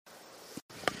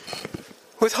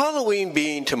With Halloween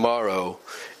being tomorrow,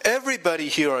 everybody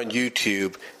here on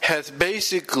YouTube has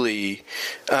basically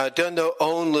done their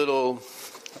own little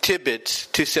tidbits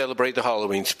to celebrate the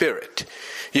Halloween spirit.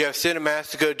 You have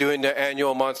Cinemastica doing their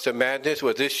annual Monster Madness,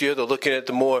 where this year they're looking at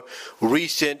the more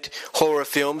recent horror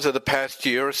films of the past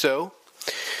year or so.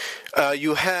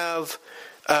 You have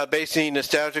basically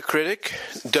Nostalgia Critic,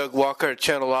 Doug Walker at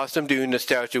Channel Awesome doing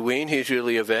Nostalgia Ween, his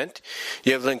yearly event.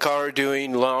 You have Linkara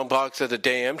doing Long Box of the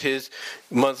Damned, his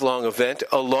month-long event,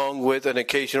 along with an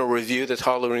occasional review that's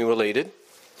Halloween related.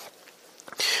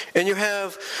 And you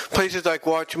have places like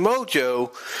Watch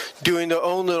Mojo doing their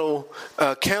own little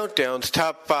countdowns,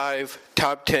 top 5,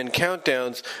 top 10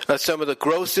 countdowns of some of the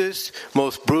grossest,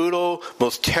 most brutal,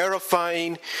 most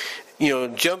terrifying,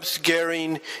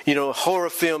 jump-scaring, horror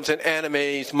films and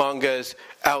animes, mangas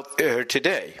out there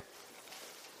today.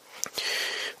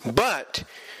 But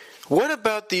what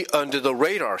about the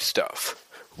under-the-radar stuff?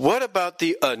 What about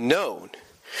the unknown?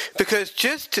 Because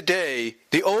just today,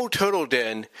 the Old Turtle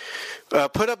Den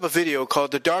put up a video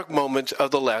called The Dark Moments of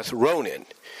the Last Ronin.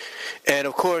 And,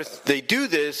 of course, they do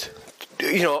this,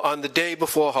 on the day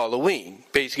before Halloween,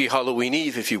 basically Halloween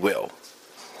Eve, if you will.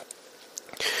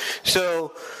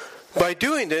 So by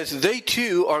doing this, they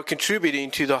too are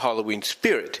contributing to the Halloween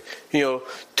spirit.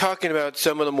 Talking about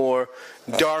some of the more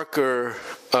darker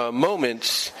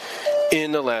moments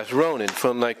in The Last Ronin,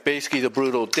 from basically the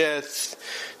brutal deaths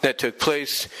that took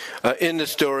place in the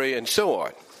story and so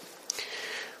on.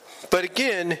 But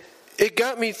again, it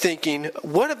got me thinking,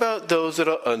 what about those that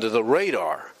are under the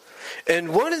radar?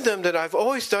 And one of them that I've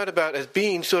always thought about as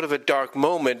being sort of a dark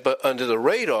moment but under the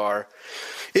radar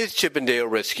is Chip 'n Dale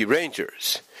Rescue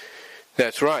Rangers.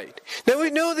 That's right. Now,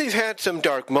 we know they've had some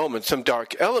dark moments, some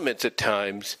dark elements at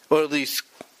times, or at least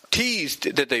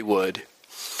teased that they would.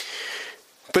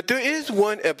 But there is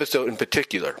one episode in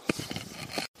particular.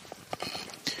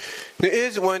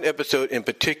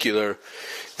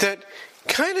 That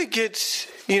kind of gets,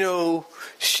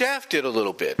 shafted a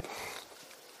little bit.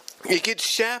 It gets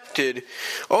shafted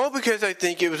all because I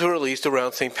think it was released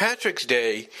around St. Patrick's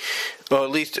Day, or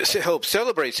at least to help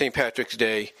celebrate St. Patrick's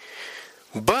Day.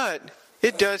 But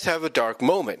it does have a dark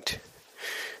moment,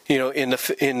 in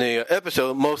the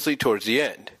episode, mostly towards the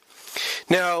end.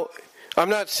 Now, I'm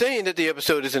not saying that the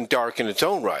episode isn't dark in its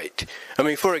own right. I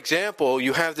mean, for example,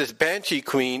 you have this Banshee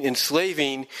Queen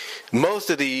enslaving most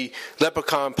of the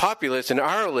leprechaun populace in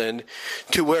Ireland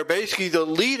to where basically the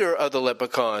leader of the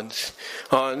leprechauns,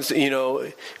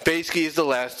 basically is the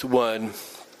last one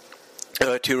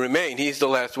to remain. He's the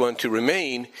last one to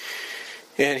remain.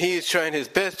 And he is trying his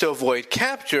best to avoid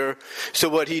capture. So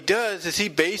what he does is he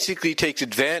basically takes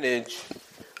advantage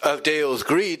of Dale's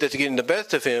greed that's getting the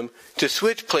best of him to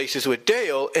switch places with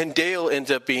Dale, and Dale ends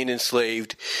up being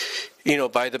enslaved,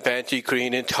 by the Banshee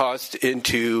Queen and tossed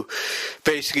into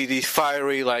basically these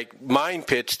fiery mine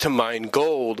pits to mine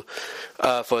gold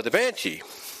for the Banshee.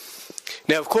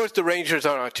 Now, of course, the Rangers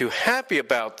are not too happy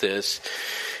about this,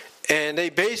 and they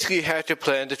basically had to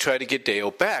plan to try to get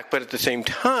Dale back. But at the same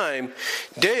time,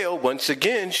 Dale, once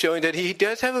again, showing that he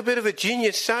does have a bit of a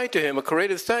genius side to him, a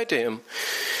creative side to him,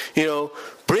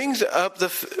 brings up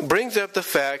the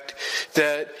fact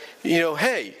that,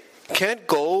 hey, can't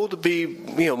gold be,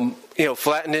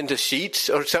 flattened into sheets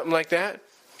or something like that?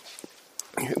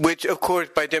 Which, of course,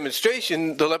 by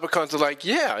demonstration, the leprechauns are like,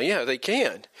 yeah, they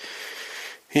can.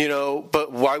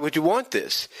 But why would you want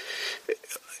this?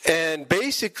 And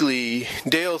basically,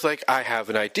 Dale's like, I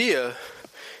have an idea.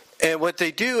 And what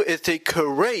they do is they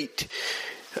create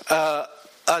a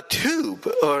tube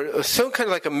or some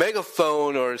kind of a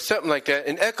megaphone or something like that,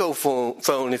 an echo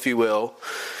phone, if you will,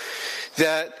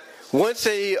 that once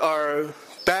they are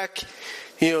back,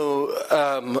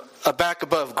 back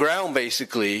above ground,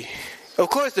 basically. Of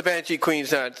course, the Banshee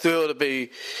Queen's not thrilled to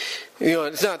be,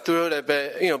 it's not thrilled at,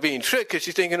 being tricked, because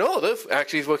she's thinking, this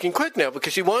actually is working quick now,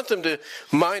 because she wants them to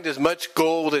mine as much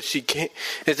gold as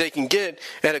they can get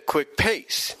at a quick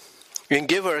pace, and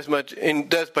give her as much, and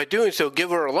does by doing so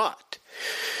give her a lot.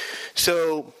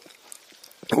 So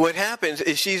what happens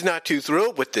is she's not too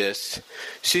thrilled with this.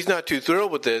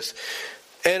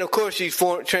 And of course, she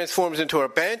transforms into her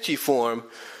Banshee form.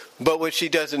 But what she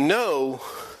doesn't know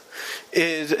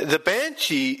is the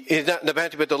Banshee is not the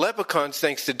Banshee, but the leprechauns,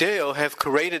 thanks to Dale, have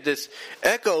created this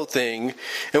echo thing.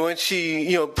 And when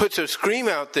she, puts her scream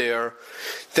out there,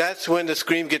 that's when the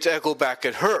scream gets echoed back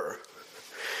at her.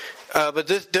 But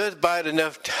this does buy it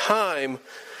enough time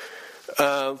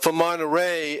for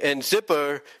Monterey and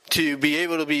Zipper to be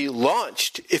able to be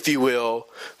launched, if you will,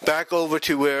 back over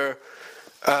to where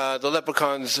the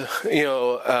leprechauns,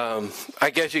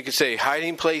 I guess you could say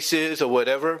hiding places or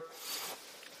whatever.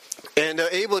 And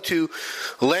they're able to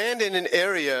land in an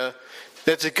area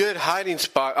that's a good hiding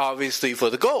spot, obviously, for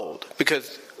the gold.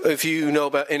 Because if you know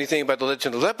about anything about the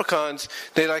Legend of Leprechauns,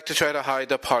 they like to try to hide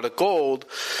the pot of gold,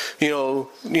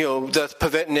 thus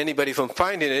preventing anybody from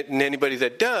finding it. And anybody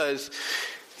that does,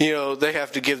 they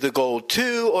have to give the gold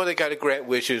to, or they got to grant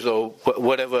wishes, or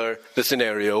whatever the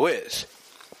scenario is.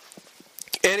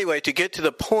 Anyway, to get to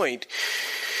the point,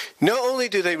 not only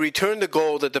do they return the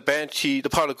gold that the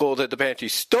pot of gold that the Banshee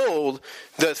stole,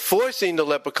 thus forcing the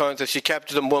leprechauns as she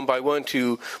captured them one by one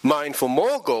to mine for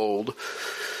more gold,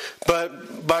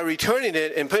 but by returning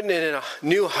it and putting it in a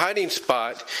new hiding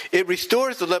spot, it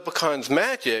restores the leprechaun's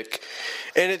magic,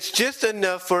 and it's just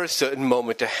enough for a certain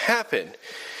moment to happen.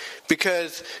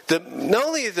 Because not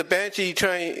only is the Banshee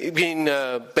being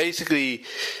basically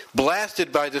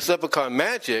blasted by this leprechaun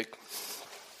magic,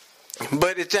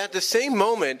 but it's at the same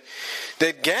moment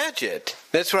that Gadget,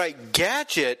 that's right,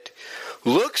 Gadget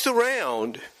looks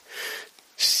around,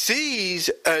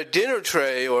 sees a dinner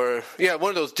tray, one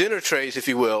of those dinner trays, if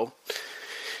you will,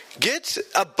 gets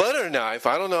a butter knife,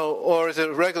 I don't know, or is it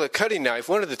a regular cutting knife,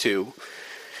 one of the two,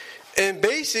 and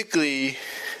basically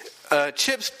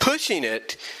Chip's pushing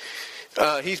it.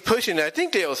 He's pushing it. I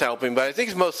think Dale's helping, but I think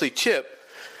it's mostly Chip.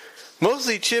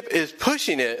 Mostly Chip is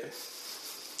pushing it.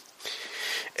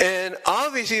 And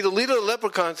obviously the leader of the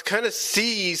leprechauns kind of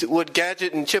sees what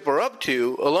Gadget and Chip are up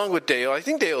to, along with Dale. I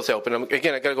think Dale's helping him.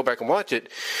 Again, I got to go back and watch it.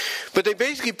 But they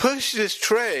basically push this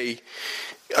tray,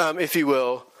 if you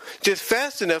will, just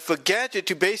fast enough for Gadget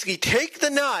to basically take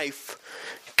the knife,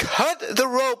 cut the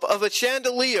rope of a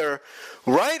chandelier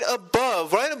right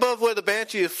above where the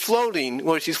Banshee is floating,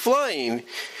 where she's flying.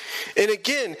 And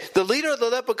again, the leader of the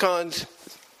leprechauns,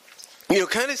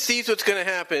 kind of sees what's going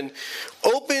to happen,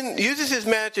 uses his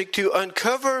magic to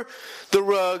uncover the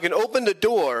rug and open the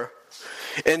door,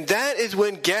 and that is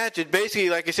when Gadget, basically,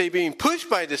 like I say, being pushed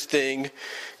by this thing,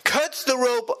 cuts the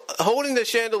rope holding the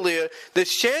chandelier. The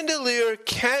chandelier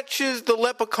catches the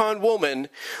leprechaun woman,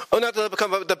 not the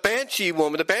leprechaun, but the Banshee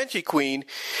woman, the Banshee queen,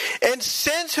 and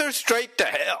sends her straight to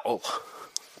hell.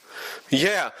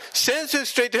 Yeah, sends her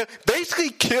straight to hell,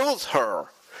 basically kills her.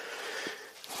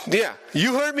 Yeah,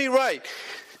 you heard me right.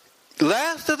 The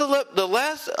last of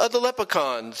the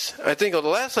leprechauns, I think, or the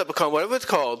last leprechaun, whatever it's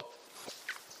called,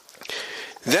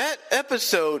 that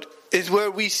episode is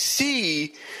where we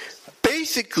see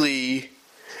basically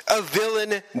a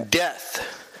villain death.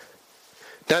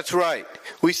 That's right.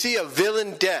 We see a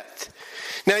villain death.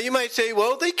 Now you might say,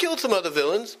 well, they killed some other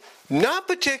villains. Not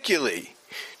particularly.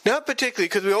 Not particularly,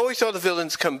 because we always saw the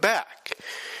villains come back,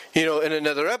 in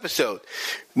another episode.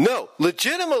 No,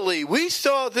 legitimately, we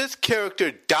saw this character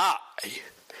die.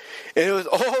 And it was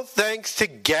all thanks to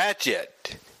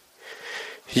Gadget.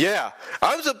 Yeah,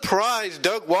 I'm surprised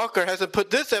Doug Walker hasn't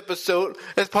put this episode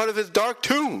as part of his Dark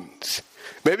Toons.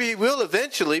 Maybe he will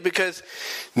eventually, because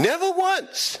never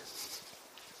once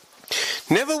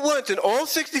in all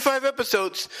 65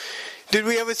 episodes did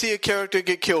we ever see a character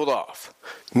get killed off.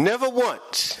 Never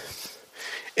once.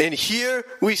 And here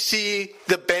we see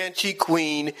the Banshee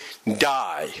Queen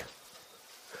die.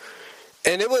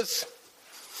 And it was,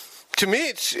 to me,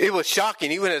 it was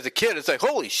shocking. Even as a kid, it's like,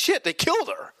 holy shit, they killed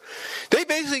her. They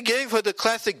basically gave her the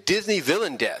classic Disney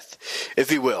villain death,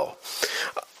 if you will.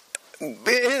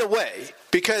 In a way.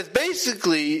 Because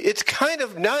basically, it's kind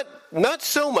of not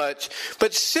so much,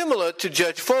 but similar to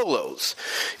Judge Frollo's.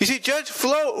 You see, Judge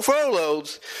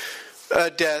Frollo's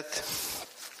death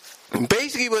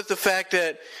basically was the fact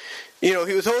that, he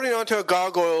was holding onto a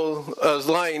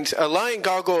lion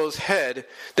gargoyle's head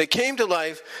that came to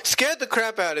life, scared the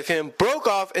crap out of him, broke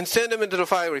off, and sent him into the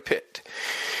fiery pit.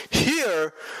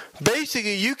 Here,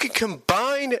 basically, you can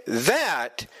combine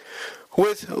that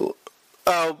with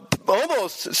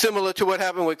almost similar to what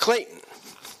happened with Clayton.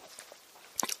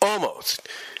 Almost.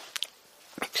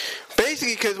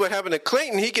 Basically, because what happened to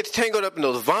Clayton, he gets tangled up in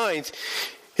those vines,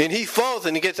 and he falls,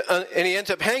 and he ends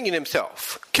up hanging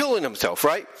himself, killing himself,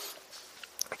 right?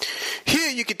 Here,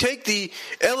 you could take the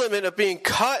element of being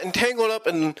caught and tangled up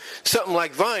in something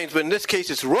like vines, but in this case,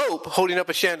 it's rope holding up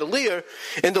a chandelier,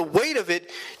 and the weight of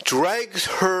it drags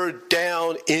her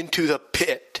down into the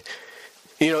pit,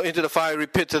 into the fiery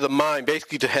pits of the mind,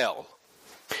 basically to hell,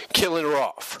 killing her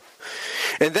off.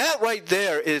 And that right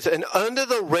there is an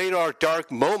under-the-radar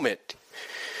dark moment,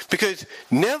 because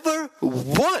never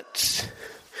once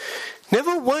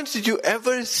did you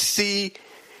ever see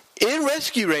in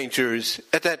Rescue Rangers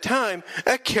at that time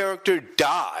a character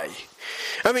die.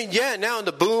 I mean, yeah, now in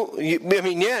the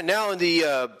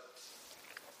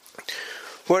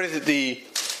what is it, the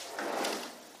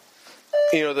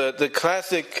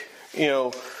classic,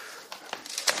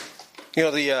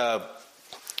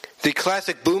 the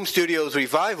classic Boom Studios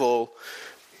revival,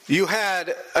 you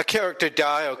had a character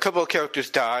die, or a couple of characters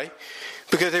die,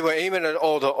 because they were aiming at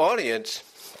all the audience.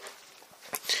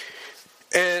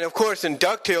 And of course, in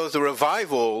DuckTales, the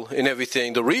revival and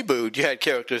everything, the reboot, you had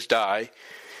characters die.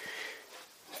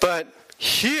 But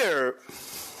here,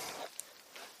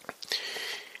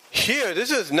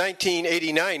 this is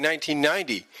 1989,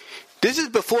 1990. This is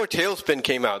before Tailspin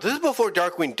came out. This is before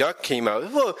Darkwing Duck came out.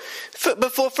 This is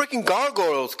before freaking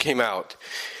Gargoyles came out.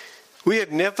 We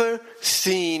have never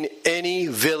seen any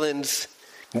villains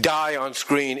die on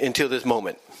screen until this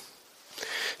moment.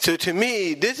 So to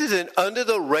me, this is an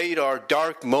under-the-radar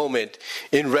dark moment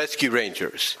in Rescue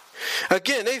Rangers.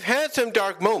 Again, they've had some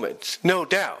dark moments, no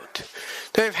doubt.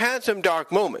 They've had some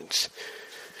dark moments.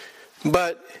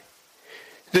 But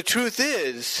the truth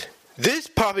is, this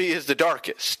probably is the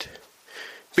darkest.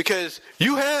 Because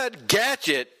you had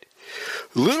Gadget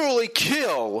literally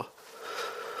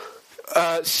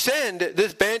send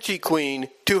this Banshee Queen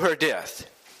to her death.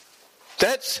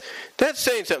 That's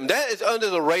saying something. That is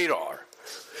under the radar.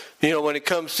 When it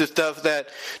comes to stuff that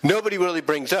nobody really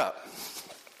brings up.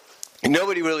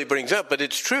 Nobody really brings up, but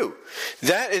it's true.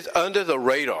 That is under the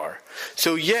radar.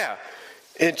 So yeah,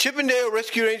 in Chip 'n Dale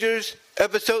Rescue Rangers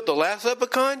episode, The Last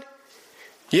Leprechaun,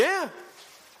 yeah,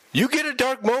 you get a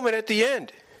dark moment at the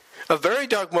end. A very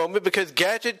dark moment because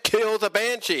Gadget kills a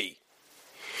Banshee.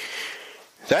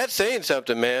 That's saying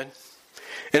something, man.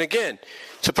 And again,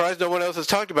 surprised no one else has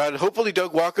talked about it. Hopefully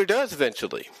Doug Walker does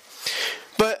eventually.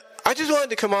 But I just wanted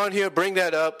to come on here, bring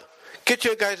that up, get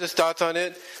your guys' thoughts on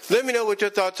it. Let me know what your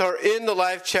thoughts are in the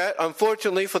live chat.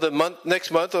 Unfortunately, for the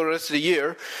next month or the rest of the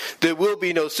year, there will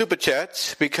be no super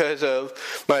chats because of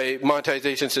my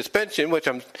monetization suspension, which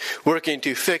I'm working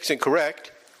to fix and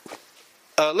correct.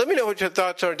 Let me know what your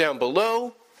thoughts are down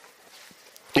below.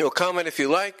 Comment if you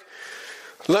like.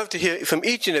 Love to hear from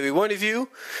each and every one of you.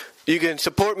 You can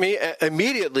support me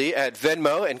immediately at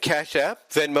Venmo and Cash App.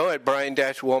 Venmo at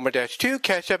Brian-Walmer-2,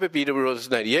 Cash App at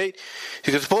BWRoses98.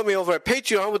 You can support me over at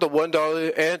Patreon with the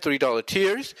 $1 and $3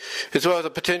 tiers, as well as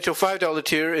a potential $5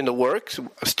 tier in the works.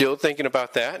 Still thinking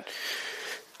about that.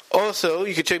 Also,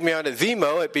 you can check me out at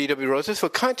Vimeo at BWRoses for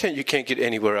content you can't get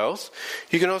anywhere else.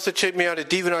 You can also check me out at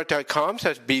DeviantArt.com,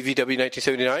 that's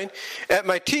BVW1979, at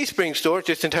my Teespring store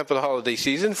just in time for the holiday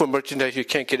season for merchandise you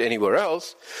can't get anywhere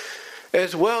else.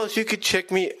 As well as you can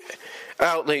check me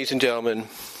out, ladies and gentlemen.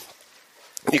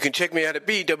 You can check me out at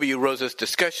BW Roses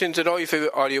Discussions at all your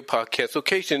favorite audio podcast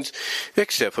locations,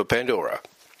 except for Pandora.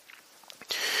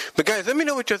 But guys, let me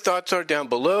know what your thoughts are down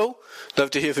below.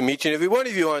 Love to hear from each and every one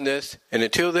of you on this. And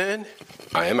until then,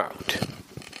 I am out.